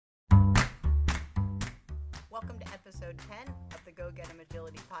Welcome to episode 10 of the Go Get 'em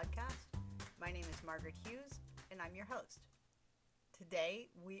Agility podcast. My name is Margaret Hughes, and I'm your host. Today,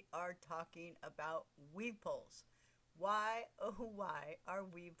 we are talking about weave pulls. Why, oh why, are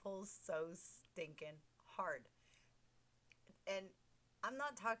weave pulls so stinking hard? And I'm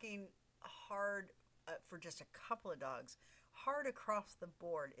not talking hard for just a couple of dogs. Hard across the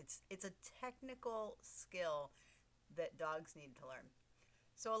board. It's a technical skill that dogs need to learn.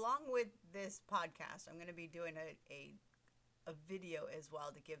 So along with this podcast, I'm going to be doing a video as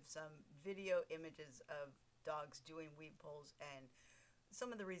well to give some video images of dogs doing weave pulls and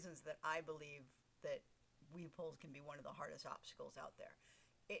some of the reasons that I believe that weave pulls can be one of the hardest obstacles out there.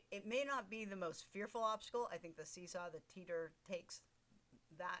 It may not be the most fearful obstacle. I think the seesaw, the teeter, takes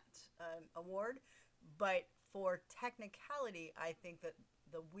that award. But for technicality, I think that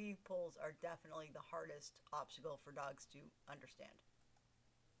the weave pulls are definitely the hardest obstacle for dogs to understand.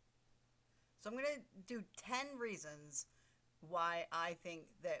 So I'm going to do 10 reasons why I think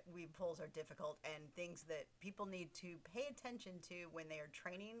that weave pulls are difficult and things that people need to pay attention to when they are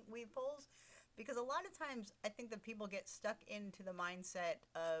training weave pulls. Because a lot of times I think that people get stuck into the mindset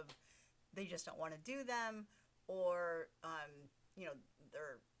of they just don't want to do them, or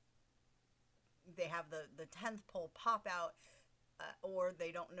they have the 10th pull pop out, or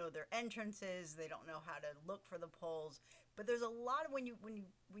they don't know their entrances, they don't know how to look for the pulls. But there's a lot of when you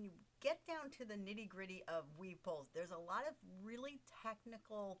get down to the nitty-gritty of weave pulls, there's a lot of really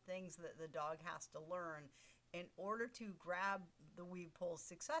technical things that the dog has to learn in order to grab the weave pulls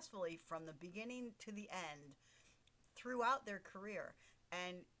successfully from the beginning to the end throughout their career.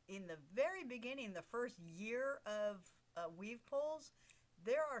 And in the very beginning, the first year of weave pulls,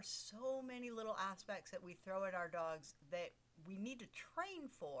 there are so many little aspects that we throw at our dogs that we need to train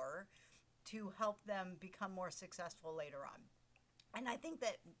for to help them become more successful later on. And I think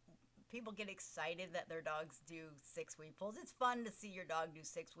that people get excited that their dogs do 6 weave pulls. It's fun to see your dog do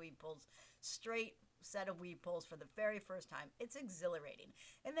 6 weave pulls, straight set of weave pulls for the very first time. It's exhilarating.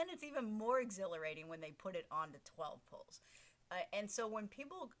 And then it's even more exhilarating when they put it on to 12 pulls. And so when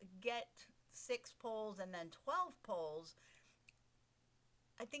people get 6 pulls and then 12 pulls,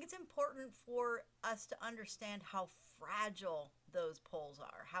 I think it's important for us to understand how fragile those pulls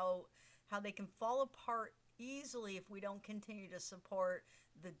are, how they can fall apart easily if we don't continue to support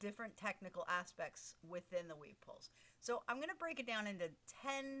the different technical aspects within the weave pulls. So I'm going to break it down into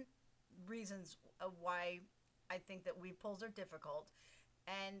 10 reasons of why I think that weave pulls are difficult.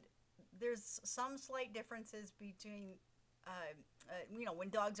 And there's some slight differences between when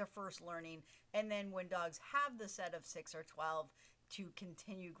dogs are first learning and then when dogs have the set of 6 or 12 to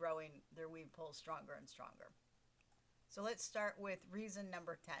continue growing their weave pulls stronger and stronger. So let's start with reason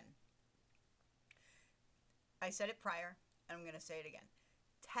number 10. I said it prior, and I'm going to say it again.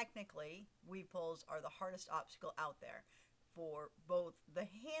 Technically, weave pulls are the hardest obstacle out there for both the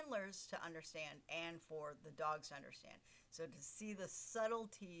handlers to understand and for the dogs to understand. So to see the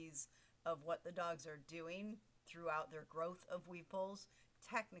subtleties of what the dogs are doing throughout their growth of weave pulls,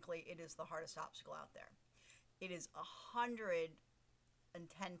 technically it is the hardest obstacle out there. It is 110%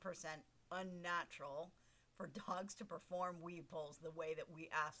 unnatural for dogs to perform weave pulls the way that we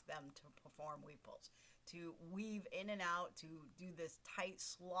ask them to perform weave pulls. To weave in and out, to do this tight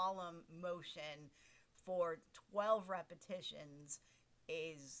slalom motion for 12 repetitions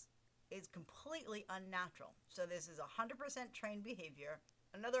is completely unnatural. So this is 100% trained behavior.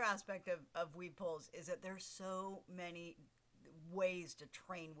 Another aspect of weave pulls is that there's so many ways to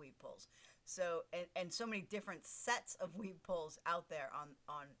train weave pulls. So and so many different sets of weave pulls out there on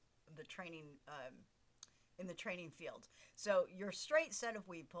the training in the training field. So your straight set of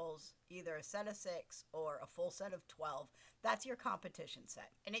weave pulls, either a set of 6 or a full set of 12, that's your competition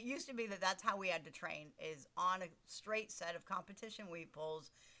set. And it used to be that that's how we had to train, is on a straight set of competition weave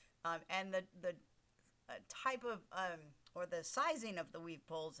pulls, and the type of or the sizing of the weave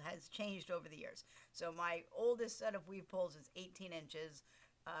pulls has changed over the years. So my oldest set of weave pulls is 18 inches.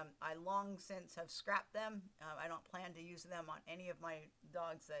 I long since have scrapped them. I don't plan to use them on any of my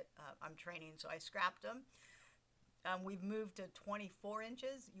dogs that I'm training, so I scrapped them. We've moved to 24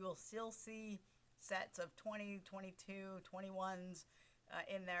 inches. You will still see sets of 20, 22, 21s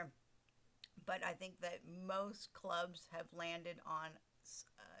in there. But I think that most clubs have landed on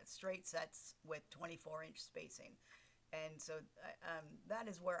straight sets with 24-inch spacing. And so that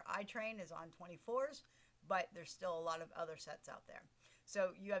is where I train, is on 24s, but there's still a lot of other sets out there.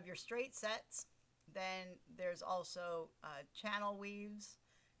 So you have your straight sets. Then there's also channel weaves.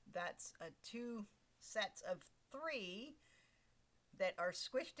 That's 2 sets of 3 that are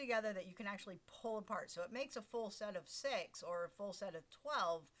squished together that you can actually pull apart. So it makes a full set of 6 or a full set of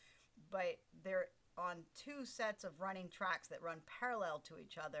 12, but they're on two sets of running tracks that run parallel to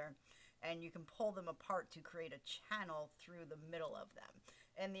each other, and you can pull them apart to create a channel through the middle of them.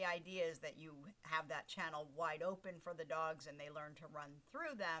 And the idea is that you have that channel wide open for the dogs and they learn to run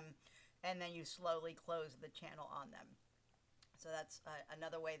through them, and then you slowly close the channel on them. So that's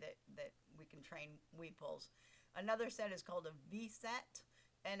another way that we can train weave pulls. Another set is called a V set,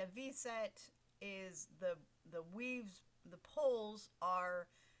 and a V set is the weaves, the poles are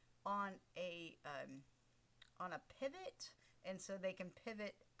on a pivot, and so they can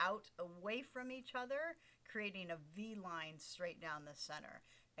pivot out away from each other, creating a V line straight down the center.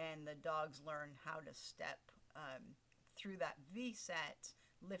 And the dogs learn how to step through that V set,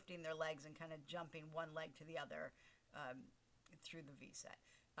 lifting their legs and kind of jumping one leg to the other through the V set.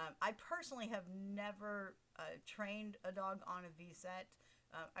 I personally have never trained a dog on a V set.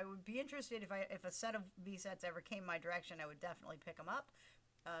 I would be interested if a set of V sets ever came my direction, I would definitely pick them up.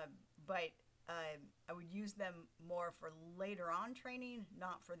 But I would use them more for later on training,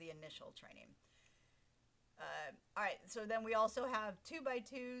 not for the initial training. All right, so then we also have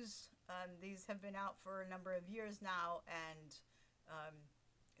 2x2s. These have been out for a number of years now, and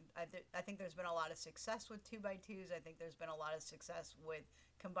I think there's been a lot of success with 2x2s. I think there's been a lot of success with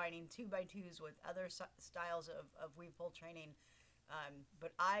combining 2x2s with other styles of weave pull training.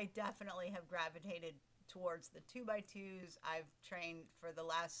 But I definitely have gravitated towards the 2x2s. I've trained for the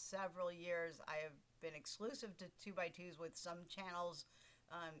last several years. I have been exclusive to 2x2s with some channels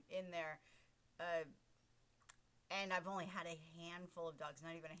in there. And I've only had a handful of dogs,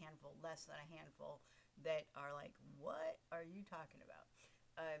 not even a handful, less than a handful, that are like, what are you talking about?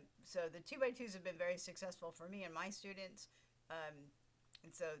 So the 2x2s have been very successful for me and my students.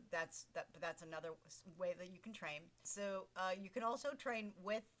 And so that's another way that you can train. So you can also train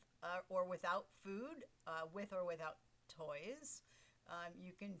with or without food, with or without toys.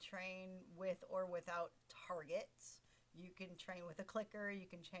 You can train with or without targets. You can train with a clicker. You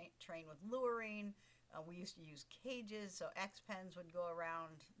can train with luring. We used to use cages, so X-pens would go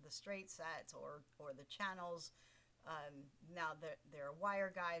around the straight sets or the channels. Now there are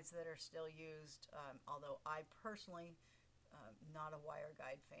wire guides that are still used, although I personally not a wire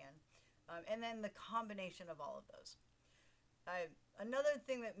guide fan. And then the combination of all of those. Another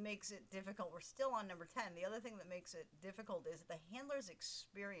thing that makes it difficult, we're still on number 10, the other thing that makes it difficult is the handler's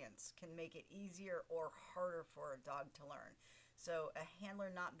experience can make it easier or harder for a dog to learn. So a handler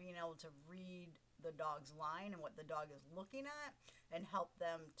not being able to read the dog's line and what the dog is looking at and help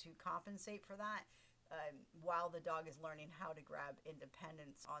them to compensate for that while the dog is learning how to grab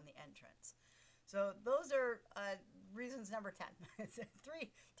independence on the entrance. So those are reasons number 10.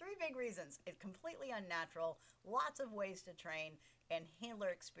 three big reasons. It's completely unnatural, lots of ways to train, and handler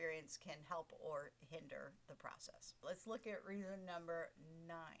experience can help or hinder the process. Let's look at reason number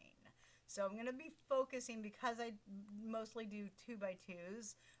 9. So I'm going to be focusing, because I mostly do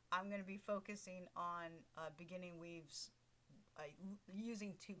 2x2s, I'm going to be focusing on beginning weaves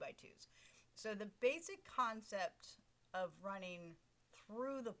using 2x2s. So the basic concept of running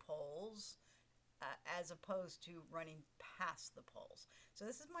through the poles as opposed to running past the poles. So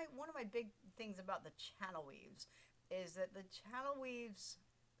this is one of my big things about the channel weaves, is that the channel weaves,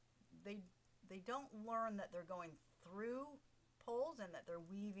 they don't learn that they're going through poles and that they're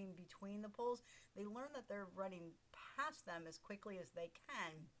weaving between the poles. They learn that they're running past them as quickly as they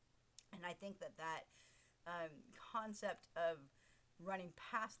can. And I think that concept of running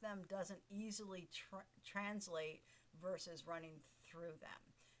past them doesn't easily translate versus running through them.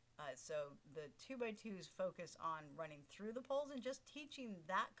 So the 2x2s focus on running through the poles, and just teaching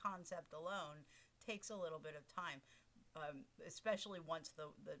that concept alone takes a little bit of time, especially once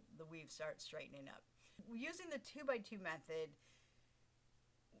the weave starts straightening up. Using the 2x2 method,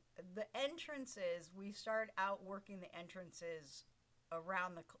 the entrances, we start out working the entrances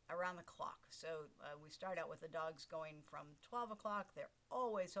around the clock. So we start out with the dogs going from 12 o'clock. They're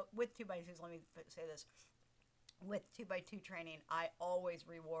always, so with 2x2s, let me say this, with 2x2 training, I always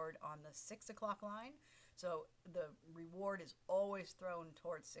reward on the 6 o'clock line. So the reward is always thrown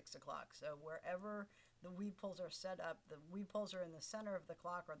towards 6 o'clock. So wherever the weave poles are set up, the weave poles are in the center of the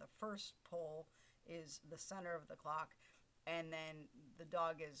clock, or the first pole is the center of the clock, and then the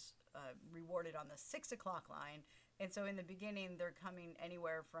dog is rewarded on the 6 o'clock line. And so in the beginning, they're coming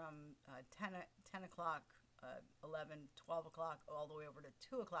anywhere from 10 o'clock, 11, 12 o'clock, all the way over to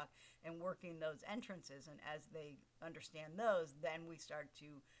 2 o'clock, and working those entrances. And as they understand those, then we start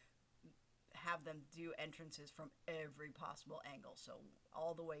to have them do entrances from every possible angle. So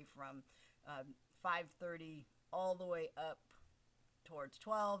all the way from 5:30 all the way up towards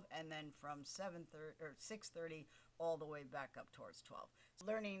 12, and then from 7:30 or 6:30 all the way back up towards 12. So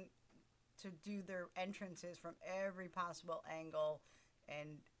learning to do their entrances from every possible angle,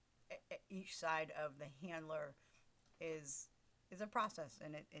 and each side of the handler is a process,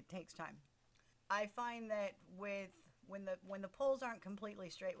 and it takes time. I find that with when the poles aren't completely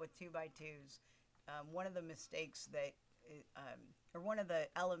straight with 2x2s, one of the mistakes that or one of the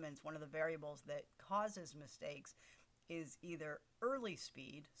elements, one of the variables that causes mistakes is either early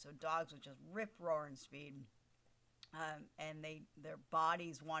speed, so dogs with just rip roaring speed, and their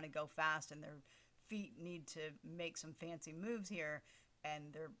bodies want to go fast and their feet need to make some fancy moves here,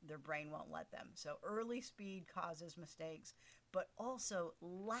 and their brain won't let them. So early speed causes mistakes, but also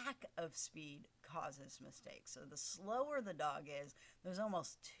lack of speed causes mistakes. So the slower the dog is, there's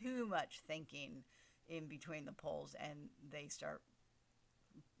almost too much thinking in between the poles, and they start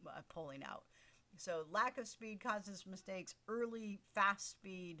pulling out. So lack of speed causes mistakes. Early fast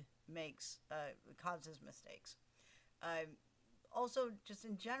speed causes mistakes. Also, just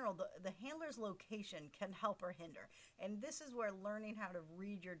in general, the handler's location can help or hinder, and this is where learning how to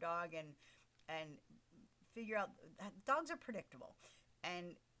read your dog and figure out, dogs are predictable,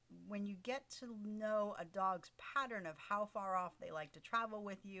 and when you get to know a dog's pattern of how far off they like to travel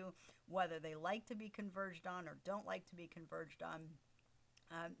with you, whether they like to be converged on or don't like to be converged on,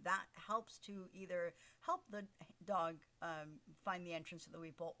 that helps to either help the dog find the entrance to the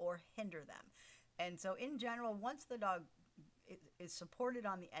weed pole or hinder them. And so in general, once the dog is supported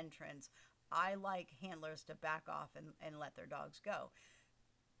on the entrance, I like handlers to back off and let their dogs go.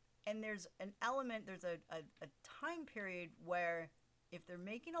 And there's an element, there's a time period where if they're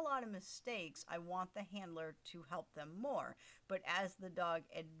making a lot of mistakes, I want the handler to help them more. But as the dog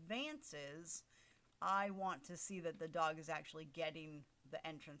advances, I want to see that the dog is actually getting the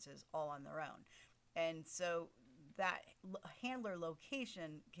entrances all on their own. And so that handler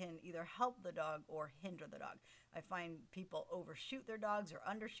location can either help the dog or hinder the dog. I find people overshoot their dogs or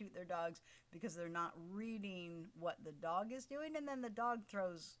undershoot their dogs because they're not reading what the dog is doing, and then the dog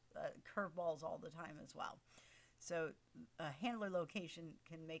throws curveballs all the time as well. So a handler location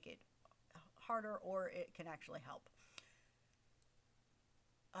can make it harder, or it can actually help.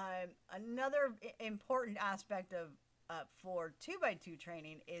 Another important aspect of for 2x2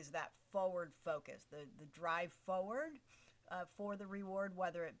 training is that forward focus, the drive forward for the reward,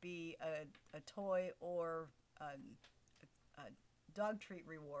 whether it be a toy or a dog treat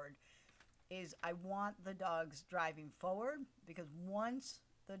reward, is I want the dogs driving forward, because once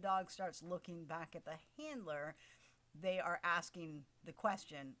the dog starts looking back at the handler, they are asking the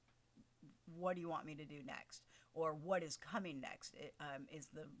question, what do you want me to do next? Or what is coming next? Is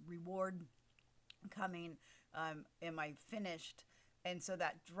the reward coming? Am I finished? And so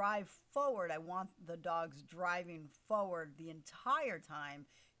that drive forward, I want the dogs driving forward the entire time,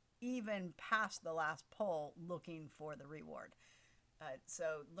 even past the last pole, looking for the reward.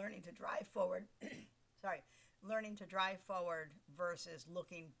 So learning to drive forward, learning to drive forward versus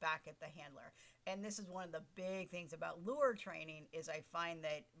looking back at the handler. And this is one of the big things about lure training, is I find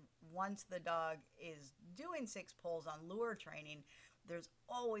that once the dog is doing 6 poles on lure training, there's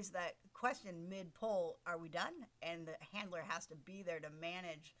always that question mid-pole, are we done? And the handler has to be there to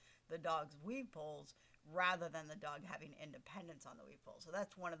manage the dog's weave poles rather than the dog having independence on the weave pole. So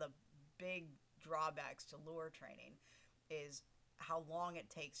that's one of the big drawbacks to lure training, is how long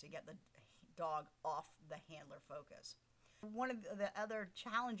it takes to get the dog off the handler focus. One of the other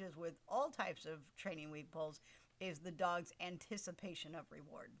challenges with all types of training weave poles is the dog's anticipation of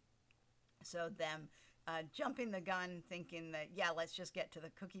reward. So them jumping the gun, thinking that, yeah, let's just get to the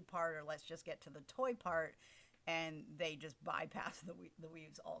cookie part, or let's just get to the toy part, and they just bypass the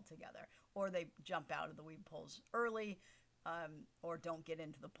weaves altogether. Or they jump out of the weave poles early, or don't get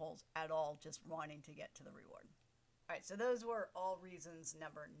into the poles at all, just wanting to get to the reward. All right, so those were all reasons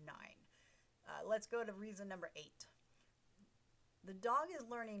number 9. Let's go to reason number 8. The dog is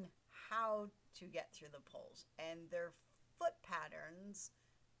learning how to get through the poles, and their foot patterns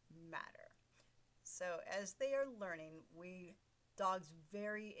matter. So as they are learning, dogs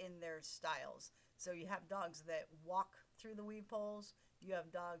vary in their styles. So you have dogs that walk through the weave poles, you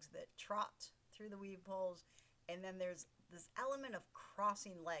have dogs that trot through the weave poles, and then there's this element of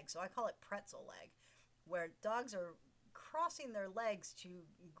crossing legs. So I call it pretzel leg, where dogs are crossing their legs to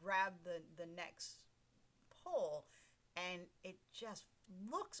grab the next pole, and it just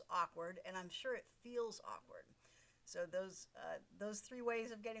looks awkward, and I'm sure it feels awkward. So those 3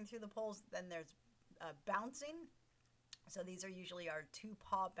 ways of getting through the poles. Then there's bouncing. So these are usually our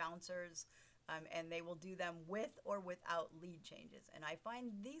 2-paw bouncers, and they will do them with or without lead changes. And I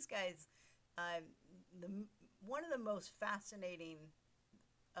find these guys, one of the most fascinating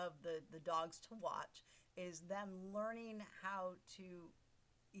of the dogs to watch is them learning how to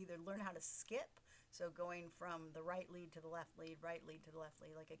either learn how to skip, so going from the right lead to the left lead, right lead to the left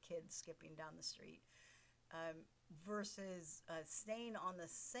lead, like a kid skipping down the street, versus staying on the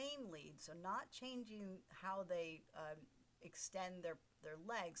same lead, so not changing how they extend their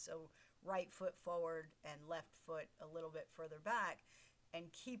legs, so right foot forward and left foot a little bit further back, and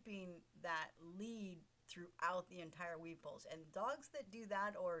keeping that lead throughout the entire weave pulls. And dogs that do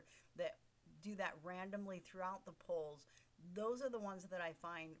that, or that do that randomly throughout the pulls, those are the ones that I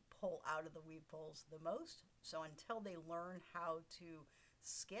find pull out of the weave pulls the most. So until they learn how to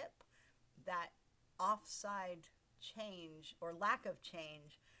skip, that offside change or lack of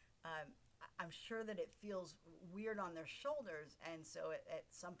change, I'm sure that it feels weird on their shoulders, and so at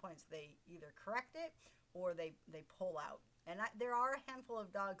some points they either correct it or they pull out. And there are a handful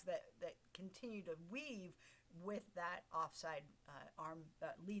of dogs that continue to weave with that offside arm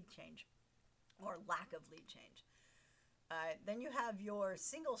lead change or lack of lead change. Then you have your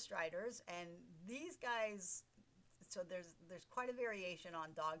single striders, and these guys, so there's quite a variation on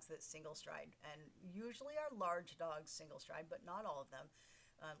dogs that single stride, and usually our large dogs single stride, but not all of them.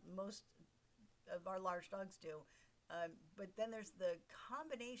 Most of our large dogs do. But then there's the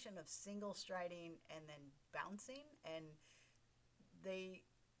combination of single striding and then bouncing, and they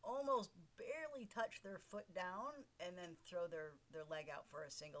almost barely touch their foot down and then throw their leg out for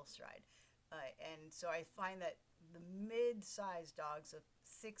a single stride. And so I find that the mid-sized dogs, of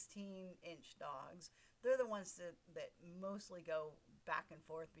 16-inch dogs, they're the ones that mostly go back and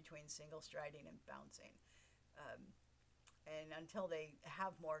forth between single striding and bouncing. And until they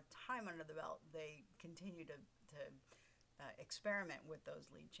have more time under the belt, they continue to experiment with those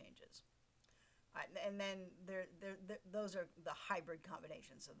lead changes. And then those are the hybrid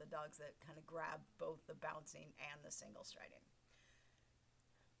combinations, so the dogs that kind of grab both the bouncing and the single striding.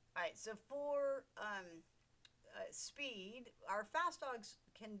 All right, so for speed, our fast dogs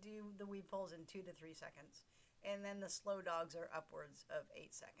can do the weave pulls in 2 to 3 seconds, and then the slow dogs are upwards of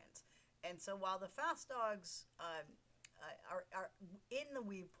 8 seconds. And so while the fast dogs are in the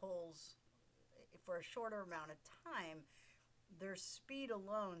weave pulls for a shorter amount of time, their speed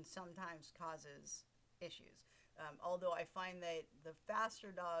alone sometimes causes issues. Although I find that the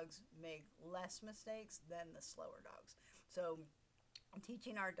faster dogs make less mistakes than the slower dogs. So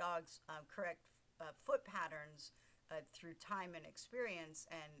teaching our dogs correct foot patterns through time and experience,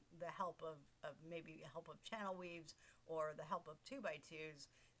 and the help of maybe help of channel weaves or the help of 2x2s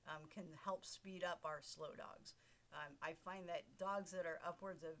can help speed up our slow dogs. I find that dogs that are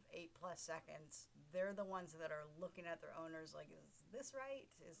upwards of 8+ seconds, they're the ones that are looking at their owners like, is this right?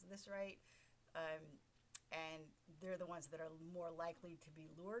 Is this right? And they're the ones that are more likely to be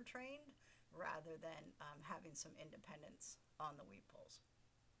lure trained rather than having some independence on the weave pulls.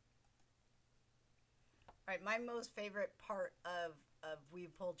 All right, my most favorite part of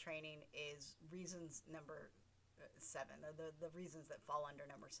weave pull training is reasons number 7, the reasons that fall under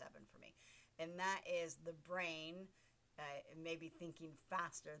number 7 for me. And that is the brain maybe thinking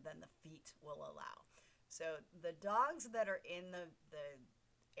faster than the feet will allow. So the dogs that are in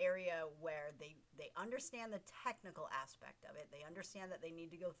the area where they understand the technical aspect of it, they understand that they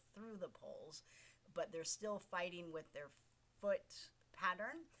need to go through the poles, but they're still fighting with their foot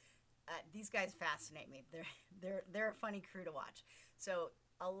pattern. These guys fascinate me. They're a funny crew to watch. So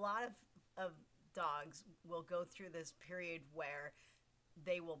a lot of dogs will go through this period where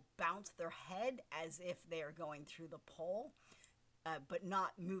they will bounce their head as if they are going through the pole, but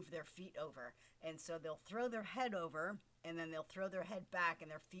not move their feet over. And so they'll throw their head over, and then they'll throw their head back, and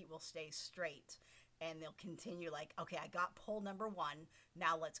their feet will stay straight. And they'll continue like, okay, I got pole number 1,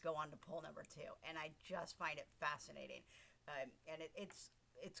 now let's go on to pole number 2. And I just find it fascinating. And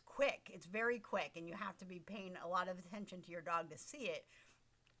it's quick. It's very quick, and you have to be paying a lot of attention to your dog to see it.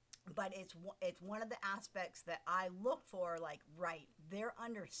 But it's one of the aspects that I look for, like, right, they're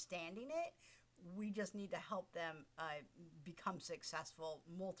understanding it. We just need to help them become successful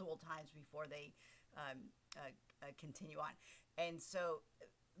multiple times before they continue on. And so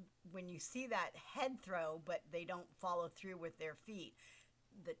when you see that head throw, but they don't follow through with their feet,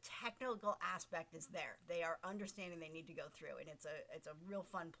 the technical aspect is there. They are understanding they need to go through, and it's a real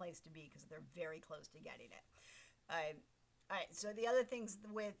fun place to be because they're very close to getting it. All right, so the other things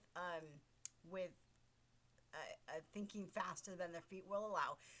with thinking faster than their feet will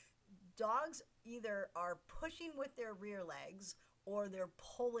allow, dogs either are pushing with their rear legs or they're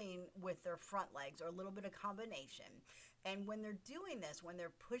pulling with their front legs, or a little bit of combination. And when they're doing this, when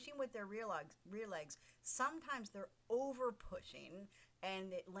they're pushing with their rear legs, sometimes they're over pushing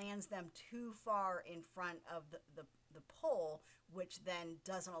and it lands them too far in front of the pole, which then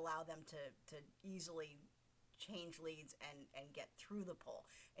doesn't allow them to easily change leads and get through the pole.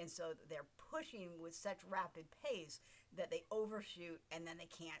 And so they're pushing with such rapid pace that they overshoot, and then they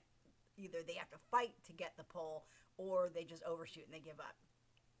can't, either they have to fight to get the pole, or they just overshoot and they give up.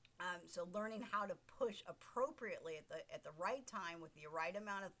 So learning how to push appropriately at the right time with the right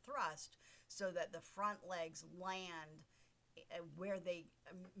amount of thrust, so that the front legs land where they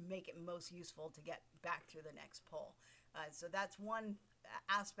make it most useful to get back through the next pole. So that's one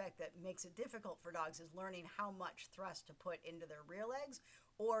aspect that makes it difficult for dogs, is learning how much thrust to put into their rear legs.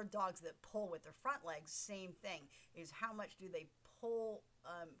 Or dogs that pull with their front legs, same thing, is how much do they pull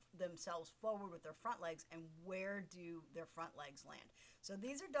themselves forward with their front legs, and where do their front legs land. So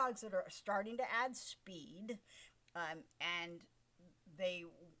these are dogs that are starting to add speed, and they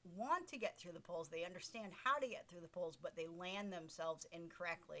want to get through the poles. They understand how to get through the poles, but they land themselves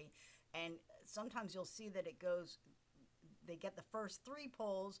incorrectly. And sometimes you'll see that it goes, they get the first 3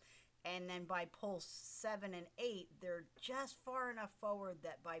 poles, and then by pole 7 and 8, they're just far enough forward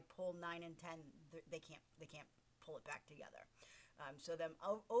that by pole 9 and 10, they can't pull it back together. So them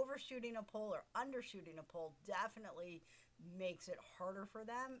overshooting a pole or undershooting a pole definitely makes it harder for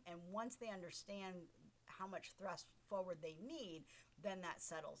them. And once they understand how much thrust forward they need, then that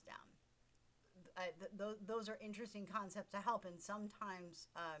settles down. Those are interesting concepts to help, and sometimes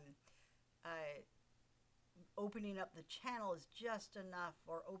opening up the channel is just enough,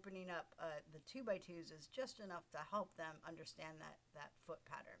 or opening up the 2x2s is just enough to help them understand that foot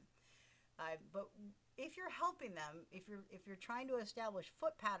pattern. But if you're helping them, if you're trying to establish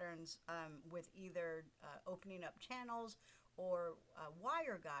foot patterns with either opening up channels or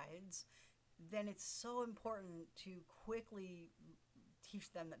wire guides, then it's so important to quickly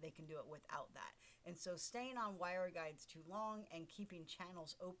teach them that they can do it without that. And so staying on wire guides too long and keeping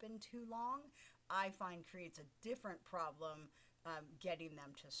channels open too long, I find creates a different problem getting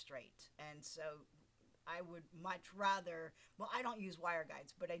them to straight. And so I would much rather, well, I don't use wire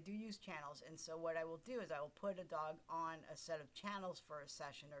guides, but I do use channels. And so what I will do is I will put a dog on a set of channels for a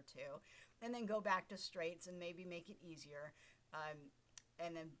session or two, and then go back to straights and maybe make it easier.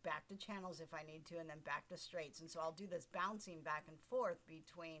 And then back to channels if I need to, and then back to straights. And so I'll do this bouncing back and forth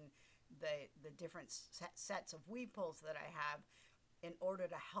between the different sets of weave pulls that I have, in order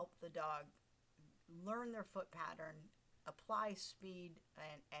to help the dog learn their foot pattern, apply speed,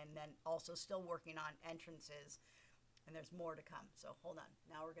 and then also still working on entrances. And there's more to come. So hold on.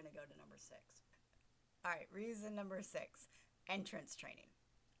 Now we're going to go to number 6. All right, reason number 6, entrance training.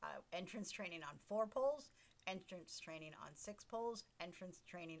 Entrance training on 4 poles, entrance training on 6 poles, entrance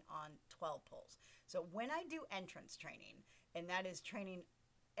training on 12 poles. So when I do entrance training, and that is training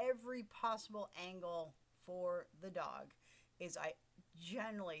every possible angle for the dog, is I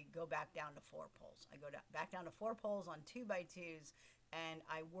generally go back down to 4 poles. I go back down to 4 poles on 2x2s, and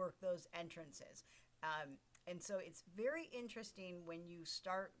I work those entrances. And so it's very interesting when you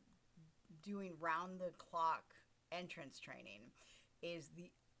start doing round the clock entrance training, is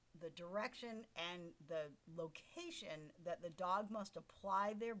the direction and the location that the dog must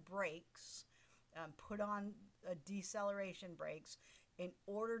apply their brakes, put on a deceleration brakes, in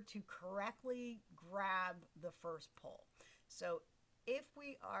order to correctly grab the first pole. So if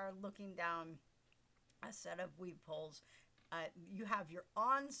we are looking down a set of weave poles, you have your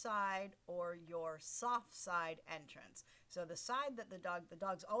on side or your soft side entrance. So the side that the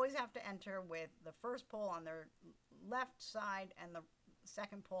dogs always have to enter with the first pole on their left side and the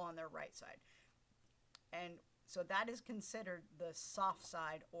second pole on their right side. And so that is considered the soft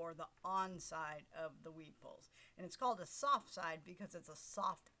side or the on side of the weave poles. And it's called a soft side because it's a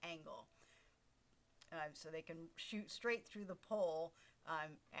soft angle. So they can shoot straight through the pole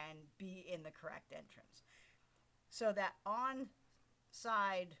and be in the correct entrance. So that on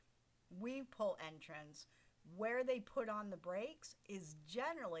side weave pole entrance, where they put on the brakes is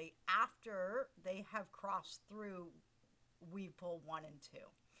generally after they have crossed through weave pole 1 and 2.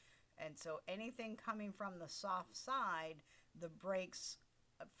 And so anything coming from the soft side, the brakes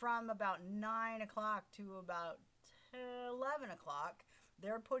from about 9 o'clock to about 11 o'clock,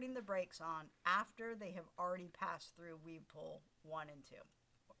 they're putting the brakes on after they have already passed through weave pole 1 and 2.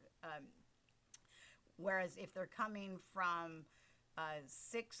 Whereas if they're coming from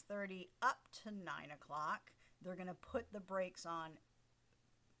 6:30 up to 9 o'clock, they're going to put the brakes on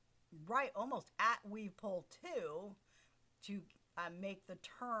right almost at weave pole 2 to make the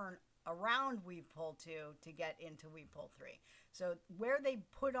turn around weave pole 2 to get into weave pole 3. So where they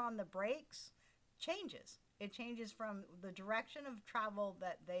put on the brakes changes. It changes from the direction of travel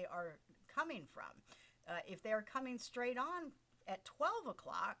that they are coming from. If they're coming straight on at 12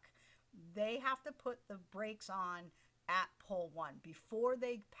 o'clock, they have to put the brakes on at pole 1 before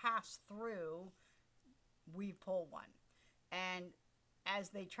they pass through weave pull 1. And as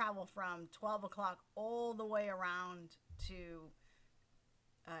they travel from 12 o'clock all the way around to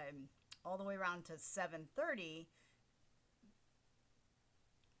 7:30,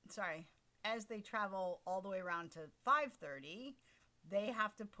 sorry, as they travel all the way around to 5:30, they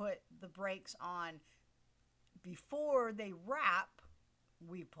have to put the brakes on before they wrap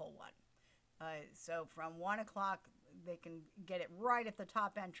weave pull 1. So from 1 o'clock, they can get it right at the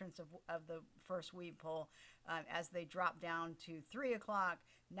top entrance of the first weave pull. As they drop down to 3 o'clock,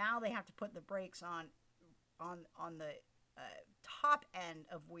 now they have to put the brakes on the top end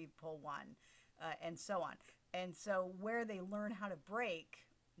of weave pull 1, and so on. And so where they learn how to brake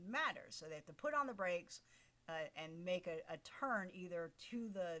matters. So they have to put on the brakes and make a turn either to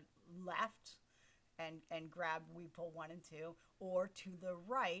the left and grab weave pull 1 and 2, or to the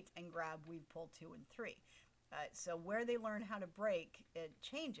right and grab weave pull 2 and 3. So where they learn how to brake, it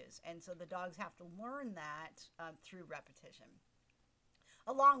changes. And so the dogs have to learn that through repetition,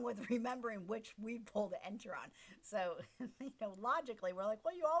 along with remembering which weave pull to enter on. So, logically, we're like,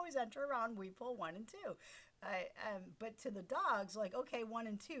 well, you always enter on weave pull 1 and 2. But to the dogs, like, okay, 1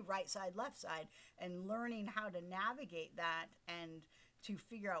 and 2, right side, left side, and learning how to navigate that and to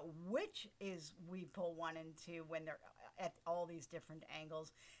figure out which is weave pull 1 and 2 when they're at all these different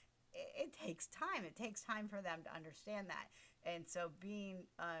angles. It takes time. It takes time for them to understand that. And so being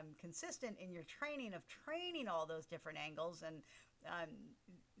consistent in your training of training all those different angles, and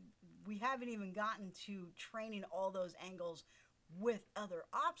we haven't even gotten to training all those angles with other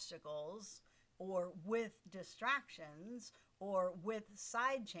obstacles or with distractions or with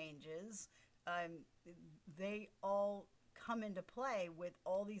side changes. They all come into play with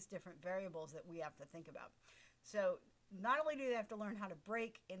all these different variables that we have to think about. So not only do they have to learn how to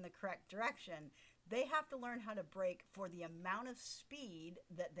brake in the correct direction, they have to learn how to brake for the amount of speed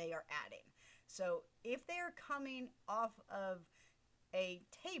that they are adding. So if they are coming off of a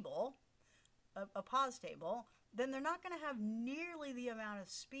table, a pause table, then they're not going to have nearly the amount of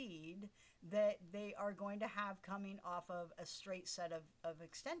speed that they are going to have coming off of a straight set of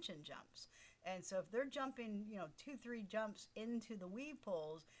extension jumps. And so if they're jumping, 2-3 jumps into the weave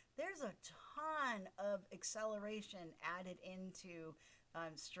pulls, there's a ton of acceleration added into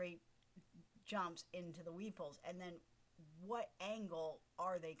straight jumps into the weave pulls. And then what angle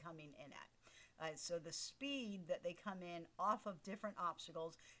are they coming in at? So the speed that they come in off of different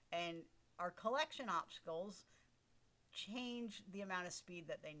obstacles, and our collection obstacles change the amount of speed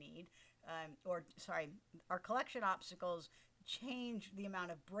that they need. Our collection obstacles change the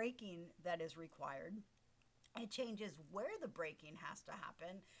amount of braking that is required. It changes where the braking has to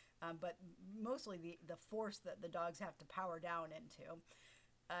happen, but mostly the force that the dogs have to power down into.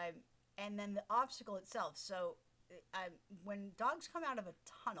 And then the obstacle itself. So when dogs come out of a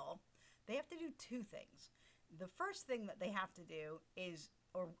tunnel, they have to do 2 things. The first thing that they have to do is,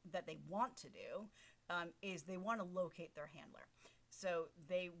 or that they want to do, is they want to locate their handler. So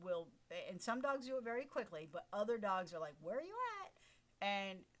they will, and some dogs do it very quickly, but other dogs are like, where are you at?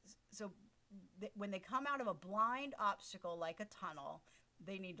 And so when they come out of a blind obstacle like a tunnel,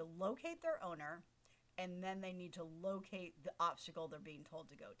 they need to locate their owner, and then they need to locate the obstacle they're being told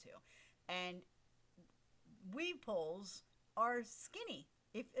to go to. And weave pulls are skinny,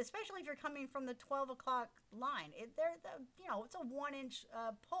 especially if you're coming from the 12 o'clock line. It's a 1-inch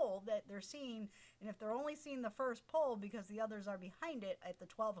pole that they're seeing, and if they're only seeing the first pole because the others are behind it at the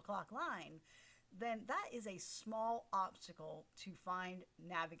 12 o'clock line, then that is a small obstacle to find,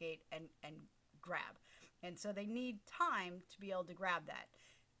 navigate, and grab. And so they need time to be able to grab that.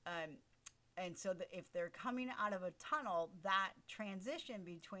 And so if they're coming out of a tunnel, that transition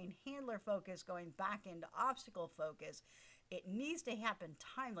between handler focus going back into obstacle focus, it needs to happen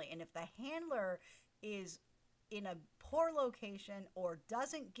timely. And if the handler is in a poor location or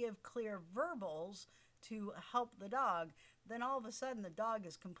doesn't give clear verbals to help the dog, then all of a sudden the dog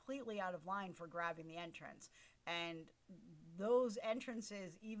is completely out of line for grabbing the entrance. And those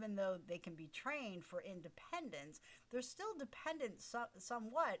entrances, even though they can be trained for independence, they're still dependent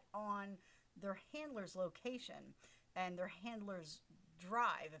somewhat on their handler's location and their handler's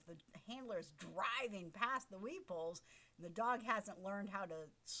drive. If the handler's driving past the weave pulls, and the dog hasn't learned how to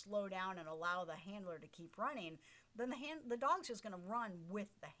slow down and allow the handler to keep running, then the dog's just going to run with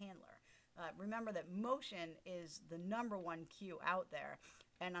the handler. Remember that motion is the number one cue out there.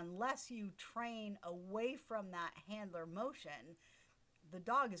 And unless you train away from that handler motion, the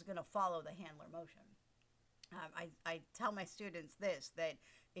dog is going to follow the handler motion. I tell my students this, that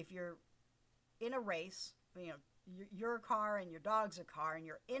if you're in a race, you're a car and your dog's a car, and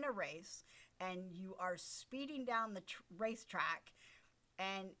you're in a race and you are speeding down the racetrack,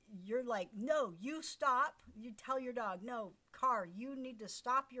 and you're like, no, you stop. You tell your dog, no, car, you need to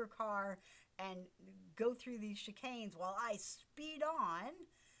stop your car and go through these chicanes while I speed on.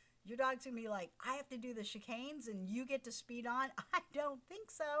 Your dog's gonna be like, I have to do the chicanes and you get to speed on? I don't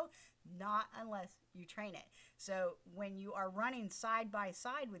think so. Not unless you train it. So when you are running side by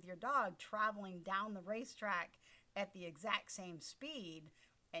side with your dog, traveling down the racetrack at the exact same speed,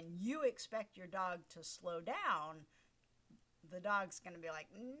 and you expect your dog to slow down, the dog's going to be like,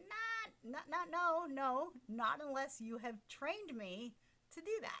 no, not unless you have trained me to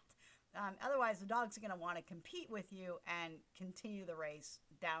do that. Otherwise, the dog's going to want to compete with you and continue the race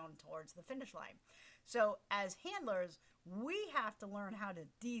down towards the finish line. So as handlers, we have to learn how to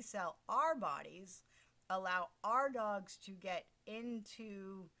decel our bodies, allow our dogs to get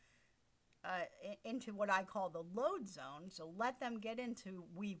into what I call the load zone. So let them get into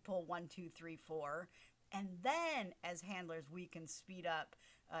weed pull 1, 2, 3, 4. And then as handlers, we can speed up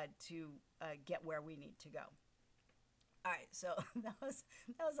to get where we need to go. All right, so that was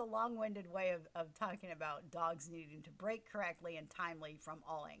a long-winded way of talking about dogs needing to brake correctly and timely from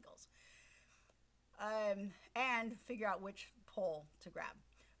all angles. And figure out which pole to grab.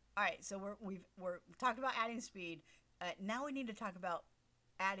 All right, so we're talked about adding speed. Now we need to talk about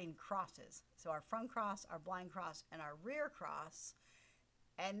adding crosses. So our front cross, our blind cross, and our rear cross.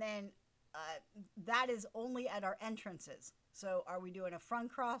 And then that is only at our entrances. So are we doing a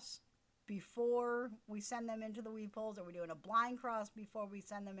front cross before we send them into the weed poles? Are we doing a blind cross before we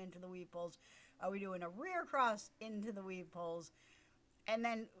send them into the weed poles? Are we doing a rear cross into the weed poles? And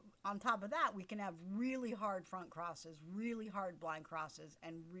then on top of that, we can have really hard front crosses, really hard blind crosses,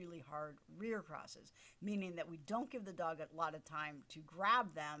 and really hard rear crosses, meaning that we don't give the dog a lot of time to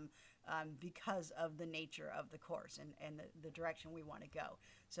grab them because of the nature of the course and the direction we want to go.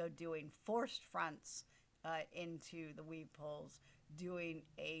 So doing forced fronts into the weed poles, doing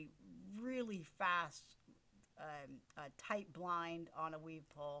a really fast, tight blind on a weed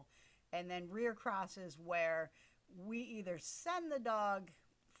pole, and then rear crosses where we either send the dog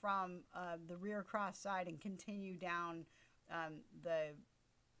from the rear cross side and continue down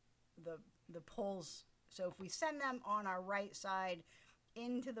the poles. So if we send them on our right side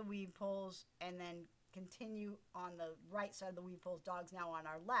into the weed poles and then continue on the right side of the weed poles, dogs now on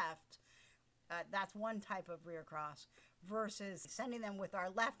our left, that's one type of rear cross, versus sending them with our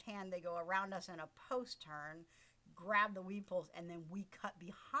left hand. They go around us in a post turn, grab the weed poles, and then we cut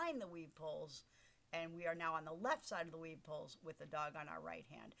behind the weed poles, and we are now on the left side of the weed poles with the dog on our right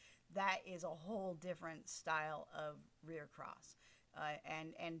hand. That is a whole different style of rear cross,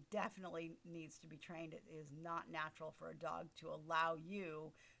 and definitely needs to be trained. It is not natural for a dog to allow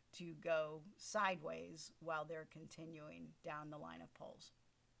you to go sideways while they're continuing down the line of poles.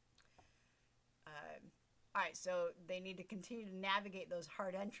 All right, so they need to continue to navigate those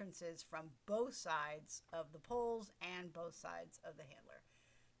hard entrances from both sides of the poles and both sides of the handler.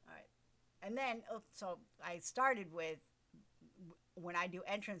 All right, and then, so I started with, when I do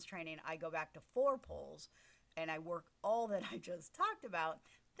entrance training, I go back to 4 poles and I work all that I just talked about.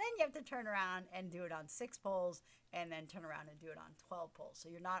 Then you have to turn around and do it on 6 poles and then turn around and do it on 12 poles. So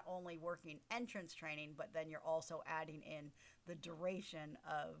you're not only working entrance training, but then you're also adding in the duration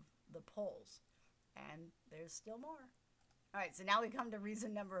of the poles. And there's still more. All right, so now we come to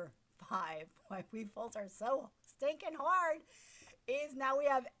reason number 5, why weed poles are so stinking hard, is now we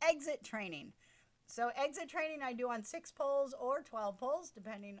have exit training. So exit training I do on 6 poles or 12 poles,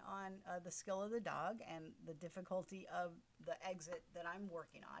 depending on the skill of the dog and the difficulty of the exit that I'm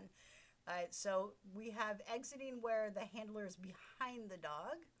working on. So we have exiting where the handler is behind the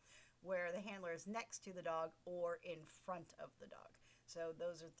dog, where the handler is next to the dog, or in front of the dog. So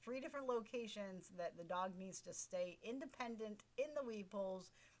those are 3 different locations that the dog needs to stay independent in the weed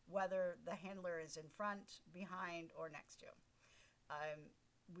poles, whether the handler is in front, behind, or next to.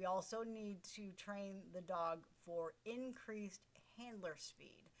 We also need to train the dog for increased handler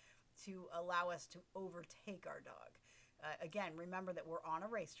speed to allow us to overtake our dog. Again, remember that we're on a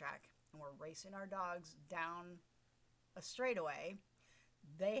racetrack and we're racing our dogs down a straightaway.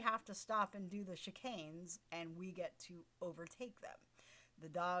 They have to stop and do the chicanes, and we get to overtake them. The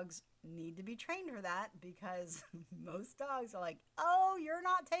dogs need to be trained for that, because most dogs are like, oh, you're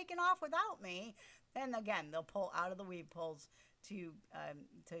not taking off without me. And again, they'll pull out of the weed poles to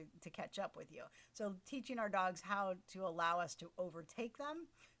catch up with you. So teaching our dogs how to allow us to overtake them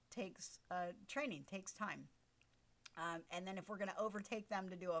takes training, takes time. And then if we're going to overtake them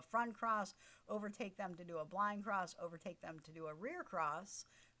to do a front cross, overtake them to do a blind cross, overtake them to do a rear cross,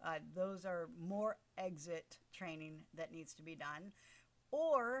 those are more exit training that needs to be done.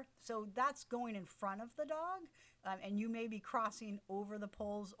 Or, so that's going in front of the dog, and you may be crossing over the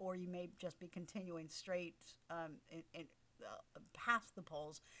poles, or you may just be continuing straight past the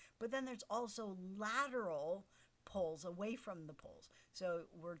poles. But then there's also lateral poles away from the poles. So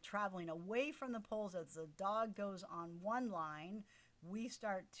we're traveling away from the poles as the dog goes on one line. We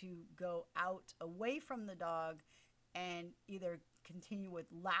start to go out away from the dog and either continue with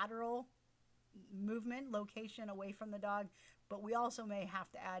lateral movement, location away from the dog, but we also may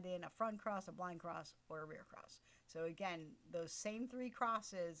have to add in a front cross, a blind cross, or a rear cross. So again, those same 3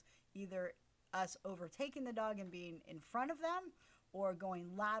 crosses, either us overtaking the dog and being in front of them, or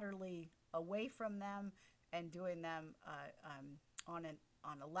going laterally away from them and doing them on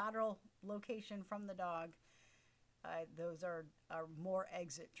a lateral location from the dog. Those are more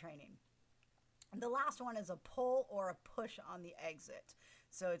exit training. The last one is a pull or a push on the exit.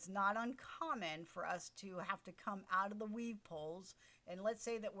 So it's not uncommon for us to have to come out of the weave poles, and let's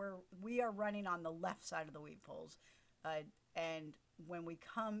say that we are running on the left side of the weave poles, and when we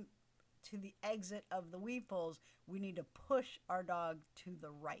come to the exit of the weave poles, we need to push our dog to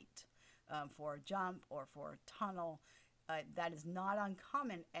the right for a jump or for a tunnel. That is not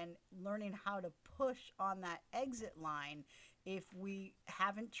uncommon, and learning how to push on that exit line, if we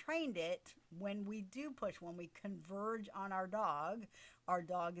haven't trained it, when we do push, when we converge on our dog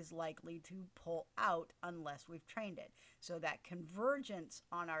is likely to pull out unless we've trained it. So that convergence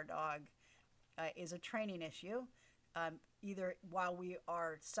on our dog is a training issue, either while we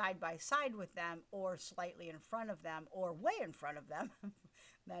are side by side with them, or slightly in front of them, or way in front of them.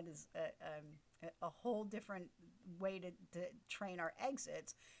 That is a whole different way to train our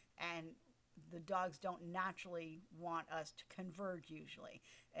exits, and the dogs don't naturally want us to converge usually,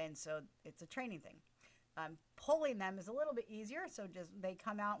 and so it's a training thing. Pulling them is a little bit easier, so just they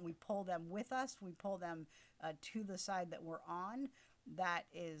come out and we pull them with us. We pull them to the side that we're on. That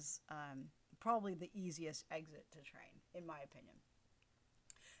is probably the easiest exit to train, in my opinion.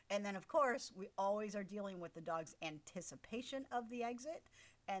 And then, of course, we always are dealing with the dog's anticipation of the exit,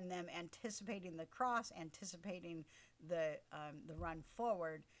 and them anticipating the cross, anticipating the run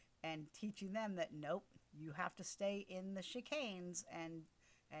forward, and teaching them that, nope, you have to stay in the chicanes and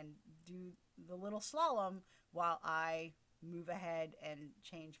do the little slalom while I move ahead and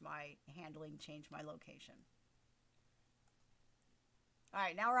change my handling, change my location. All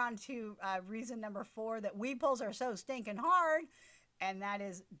right, now we're on to reason number 4 that weave pulls are so stinking hard, and that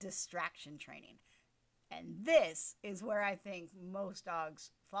is distraction training. And this is where I think most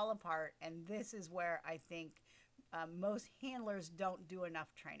dogs fall apart, and this is where I think most handlers don't do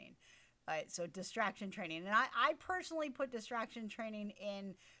enough training. So distraction training. And I personally put distraction training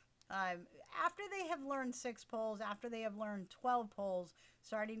in after they have learned 6 pulls, after they have learned 12 pulls,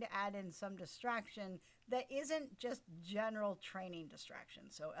 starting to add in some distraction that isn't just general training distraction.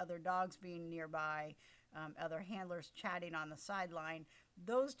 So other dogs being nearby, other handlers chatting on the sideline.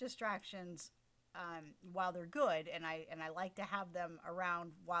 Those distractions, while they're good, and I like to have them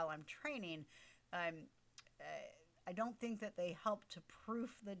around while I'm training, I don't think that they help to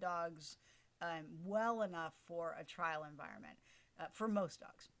proof the dogs well enough for a trial environment for most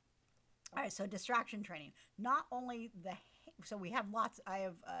dogs. All right, so distraction training. Not only so we have lots. I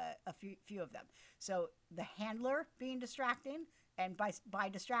have a few of them. So the handler being distracting, and by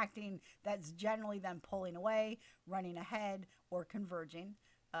distracting, that's generally them pulling away, running ahead, or converging.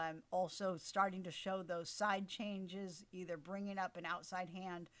 Also starting to show those side changes, either bringing up an outside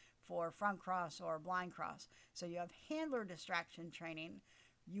hand for front cross or blind cross. So you have handler distraction training.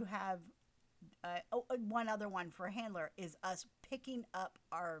 You have one other one for handler is us picking up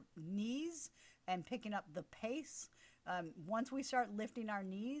our knees and picking up the pace. Once we start lifting our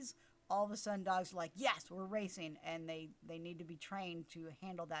knees, all of a sudden dogs are like, yes, we're racing, and they need to be trained to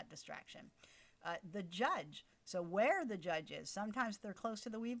handle that distraction. The judge. So where the judge is, sometimes they're close to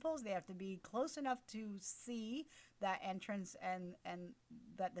the weave poles. They have to be close enough to see that entrance and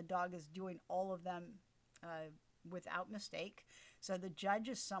that the dog is doing all of them without mistake. So the judge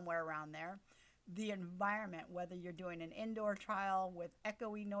is somewhere around there. The environment, whether you're doing an indoor trial with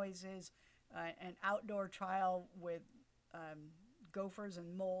echoey noises, an outdoor trial with gophers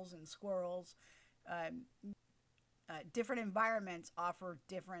and moles and squirrels, different environments offer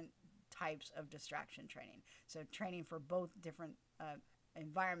different types of distraction training. So training for both different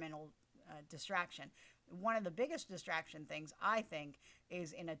environmental distraction. One of the biggest distraction things, I think,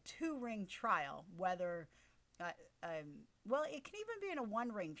 is in a 2-ring trial, whether, well, it can even be in a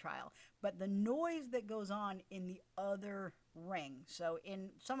 1-ring trial, but the noise that goes on in the other ring. So in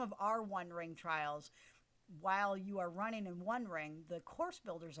some of our 1-ring trials, while you are running in one ring, the course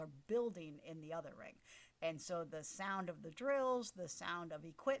builders are building in the other ring. And so the sound of the drills, the sound of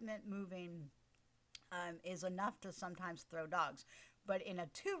equipment moving is enough to sometimes throw dogs. But in a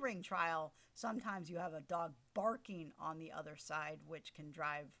 2-ring trial, sometimes you have a dog barking on the other side, which can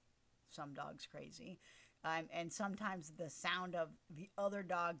drive some dogs crazy. And sometimes the sound of the other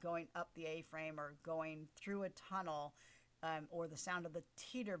dog going up the A-frame or going through a tunnel, or the sound of the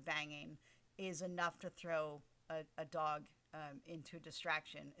teeter banging is enough to throw a dog into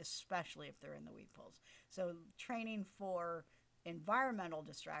distraction, especially if they're in the weave pulls. So training for environmental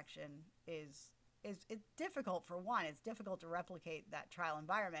distraction is it's difficult. For one, it's difficult to replicate that trial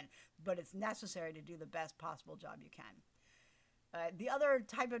environment, but it's necessary to do the best possible job you can. The other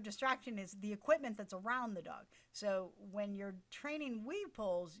type of distraction is the equipment that's around the dog. So when you're training weave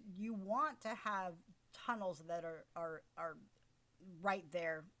pulls, you want to have tunnels that are right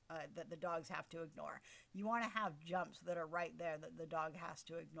there that the dogs have to ignore. You want to have jumps that are right there that the dog has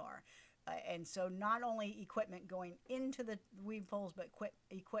to ignore. And so not only equipment going into the weave pulls, but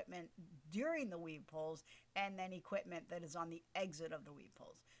equipment during the weave pulls, and then equipment that is on the exit of the weave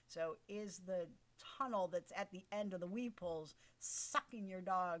pulls. So is the tunnel that's at the end of the weave pulls sucking your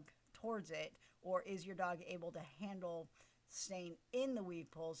dog towards it, or is your dog able to handle staying in the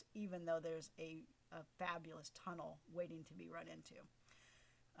weave pulls even though there's a fabulous tunnel waiting to be run into?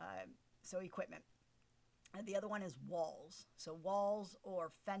 So equipment. And the other one is walls. So walls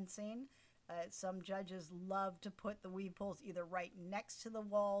or fencing. Some judges love to put the weave pulls either right next to the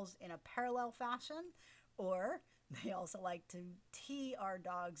walls in a parallel fashion, or they also like to tee our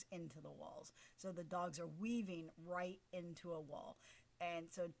dogs into the walls. So the dogs are weaving right into a wall. And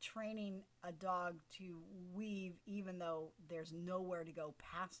so training a dog to weave even though there's nowhere to go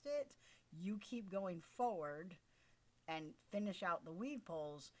past it, you keep going forward and finish out the weave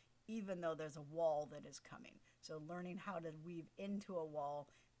pulls even though there's a wall that is coming. So learning how to weave into a wall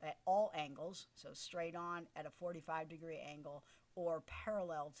at all angles, so straight on at a 45-degree angle or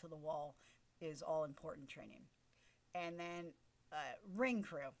parallel to the wall, is all important training. And then ring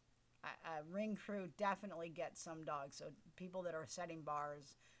crew. Ring crew definitely gets some dogs. So people that are setting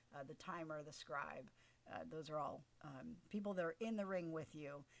bars, the timer, the scribe, those are all people that are in the ring with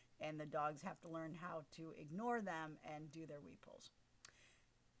you, and the dogs have to learn how to ignore them and do their weave pulls.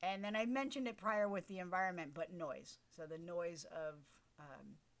 And then I mentioned it prior with the environment, but noise. So the noise of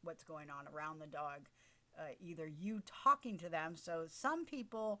what's going on around the dog, either you talking to them. So some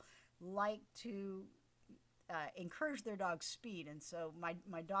people like to encourage their dog's speed. And so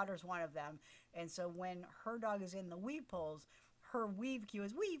my daughter's one of them. And so when her dog is in the weave pulls, her weave cue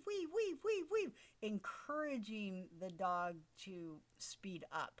is weave, weave, weave, weave, weave, encouraging the dog to speed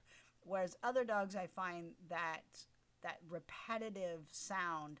up. Whereas other dogs, I find that repetitive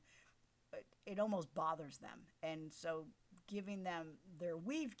sound, it almost bothers them. And so giving them their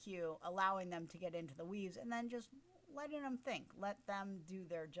weave cue, allowing them to get into the weaves, and then just letting them think, let them do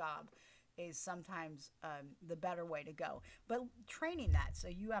their job, is sometimes the better way to go. But training that, so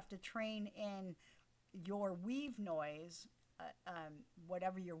you have to train in your weave noise,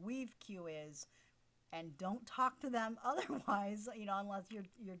 whatever your weave cue is, and don't talk to them otherwise, unless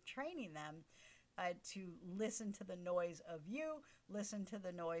you're training them to listen to the noise of you, listen to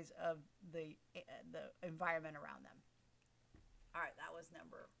the noise of the environment around them. All right, that was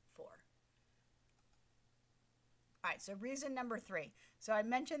number 4. All right, so reason number 3. So I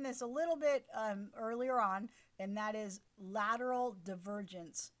mentioned this a little bit earlier on, and that is lateral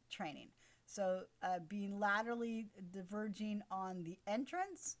divergence training. So being laterally diverging on the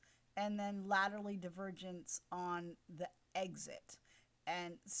entrance, and then laterally divergence on the exit.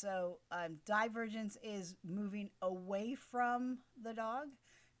 And so divergence is moving away from the dog,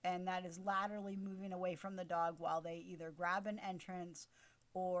 and that is laterally moving away from the dog while they either grab an entrance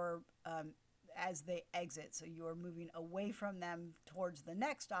or as they exit. So you are moving away from them towards the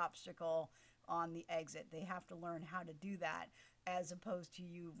next obstacle on the exit. They have to learn how to do that as opposed to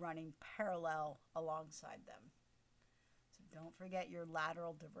you running parallel alongside them. So don't forget your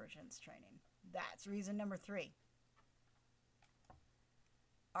lateral divergence training. That's reason number 3.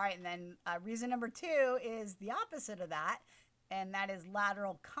 All right, and then reason number 2 is the opposite of that, and that is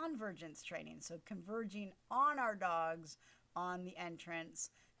lateral convergence training. So converging on our dogs on the entrance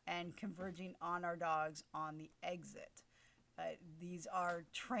and converging on our dogs on the exit. These are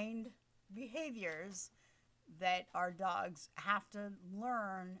trained behaviors that our dogs have to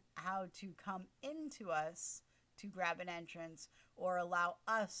learn how to come into us to grab an entrance or allow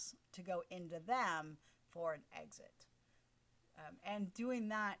us to go into them for an exit. And doing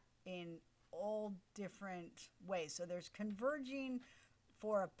that in all different ways. So there's converging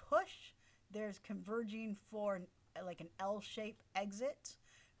for a push, There's converging for like an L-shaped exit.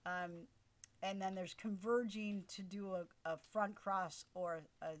 And then there's converging to do a front cross or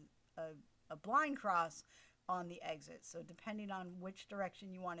a blind cross on the exit. So depending on which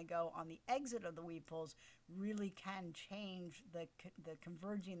direction you want to go on the exit of the weave pulls really can change the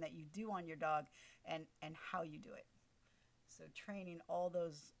converging that you do on your dog and how you do it. So training all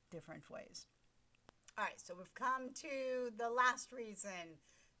those different ways. All right, so we've come to the last reason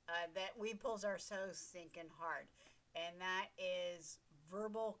that weave pulls are so stinking hard, and that is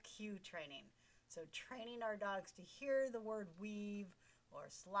verbal cue training. So training our dogs to hear the word weave or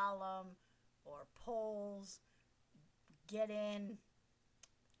slalom or pulls, get in,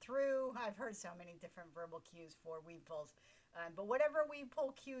 through. I've heard so many different verbal cues for weave pulls. But whatever weave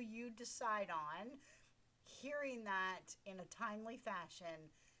pull cue you decide on, hearing that in a timely fashion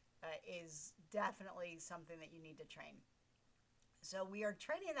is definitely something that you need to train. So we are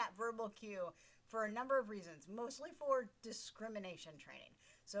training that verbal cue for a number of reasons, mostly for discrimination training.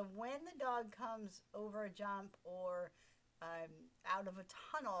 So when the dog comes over a jump or out of a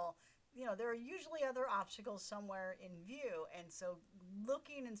tunnel, you know, there are usually other obstacles somewhere in view. And so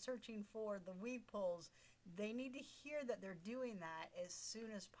looking and searching for the weave pulls, they need to hear that they're doing that as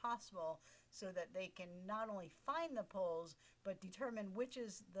soon as possible so that they can not only find the pulls, but determine which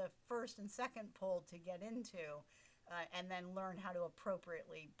is the first and second pull to get into, and then learn how to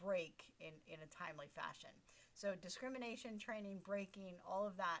appropriately break in a timely fashion. So discrimination training, breaking, all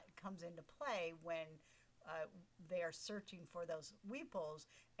of that comes into play when they are searching for those weave pulls,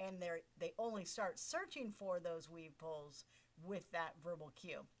 and they only start searching for those weave pulls with that verbal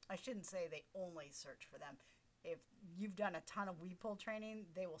cue. I shouldn't say they only search for them. If you've done a ton of weave pull training,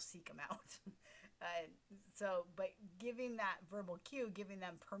 they will seek them out. But giving that verbal cue, giving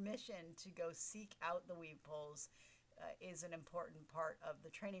them permission to go seek out the weave pulls is an important part of the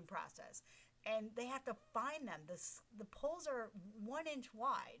training process. And they have to find them. The pulls are 1 inch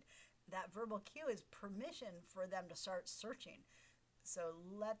wide. That verbal cue is permission for them to start searching. So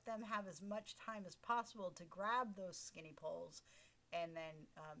let them have as much time as possible to grab those skinny pulls, and then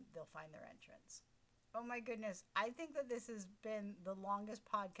they'll find their entrance. Oh my goodness, I think that this has been the longest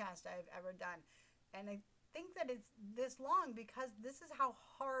podcast I've ever done. And I think that it's this long because this is how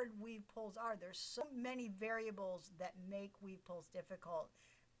hard weave pulls are. There's so many variables that make weave pulls difficult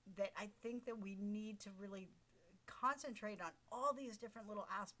that I think that we need to really concentrate on all these different little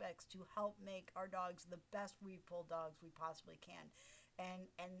aspects to help make our dogs the best weave pull dogs we possibly can.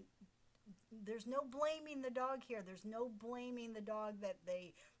 And there's no blaming the dog here. There's no blaming the dog that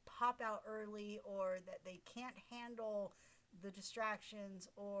they pop out early or that they can't handle the distractions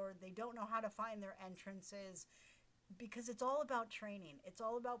or they don't know how to find their entrances, because it's all about training. It's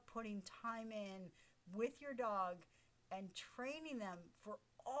all about putting time in with your dog and training them for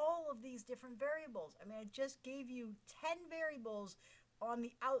all of these different variables. I mean, I just gave you 10 variables on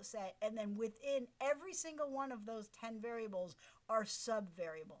the outset, and then within every single one of those 10 variables are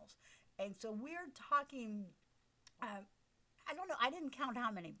sub-variables. And so we're talking, I don't know, I didn't count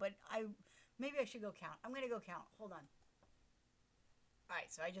how many, but maybe I should go count. I'm going to go count. Hold on. All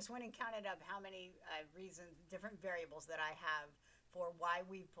right, so I just went and counted up how many reasons, different variables that I have for why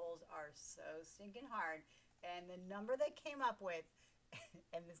weave pulls are so stinking hard. And the number that came up with,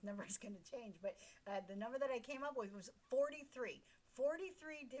 and this number is going to change, but the number that I came up with was 43.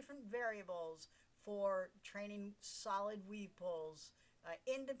 43 different variables for training solid weave pulls,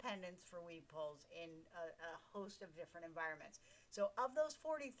 independence for weave pulls in a host of different environments. So of those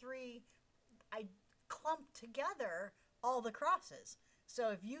 43, I clumped together all the crosses.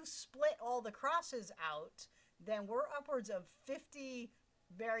 So if you split all the crosses out, then we're upwards of 50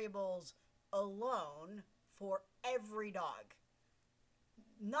 variables alone for every dog.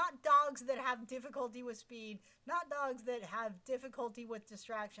 Not dogs that have difficulty with speed, not dogs that have difficulty with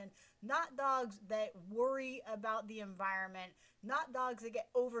distraction, not dogs that worry about the environment, not dogs that get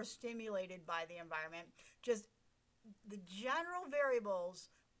overstimulated by the environment, just the general variables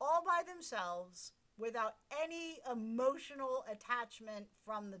all by themselves without any emotional attachment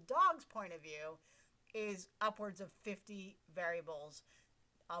from the dog's point of view is upwards of 50 variables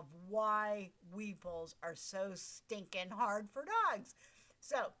of why weave pulls are so stinking hard for dogs.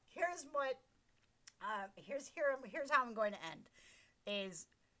 So here's what, here's how I'm going to end, is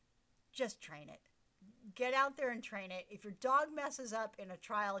just train it. Get out there and train it. If your dog messes up in a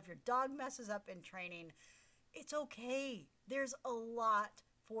trial, if your dog messes up in training, it's okay. There's a lot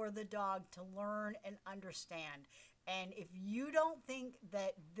for the dog to learn and understand. And if you don't think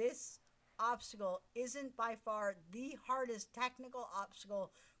that this obstacle isn't by far the hardest technical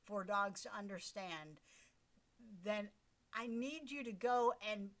obstacle for dogs to understand, then I need you to go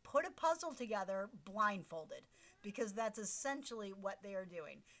and put a puzzle together blindfolded, because that's essentially what they are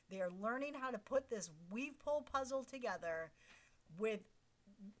doing. They are learning how to put this weave pull puzzle together with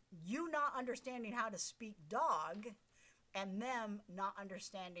you not understanding how to speak dog and them not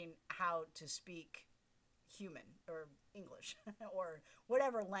understanding how to speak human or English or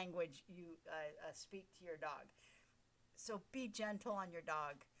whatever language you speak to your dog. So be gentle on your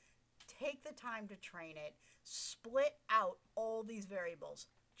dog. Take the time to train it. Split out all these variables.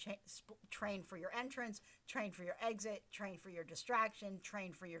 Train for your entrance, train for your exit, train for your distraction,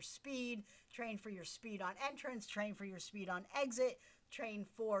 train for your speed, train for your speed on entrance, train for your speed on exit, train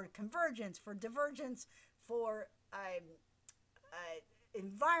for convergence, for divergence, for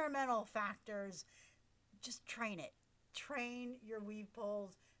environmental factors. Just train it. Train your weave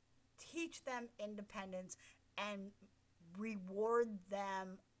pulls. Teach them independence and reward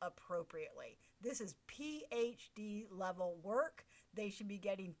them appropriately. This is PhD level work. They should be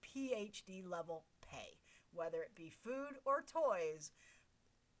getting PhD level pay, whether it be food or toys.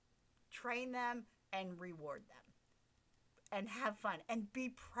 Train them and reward them and have fun and be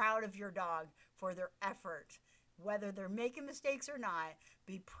proud of your dog for their effort. Whether they're making mistakes or not,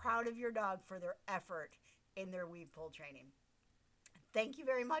 be proud of your dog for their effort in their weave pull training. Thank you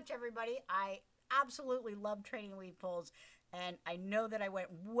very much, everybody. I absolutely love training weave pulls, and I know that I went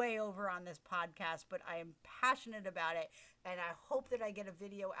way over on this podcast, but I am passionate about it, and I hope that I get a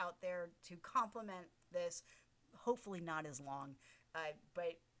video out there to complement this. Hopefully not as long,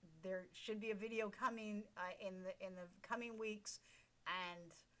 but there should be a video coming in the coming weeks,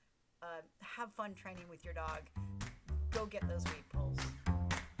 and have fun training with your dog. Go get those weave pulls.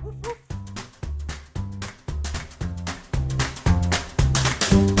 Woof, woof.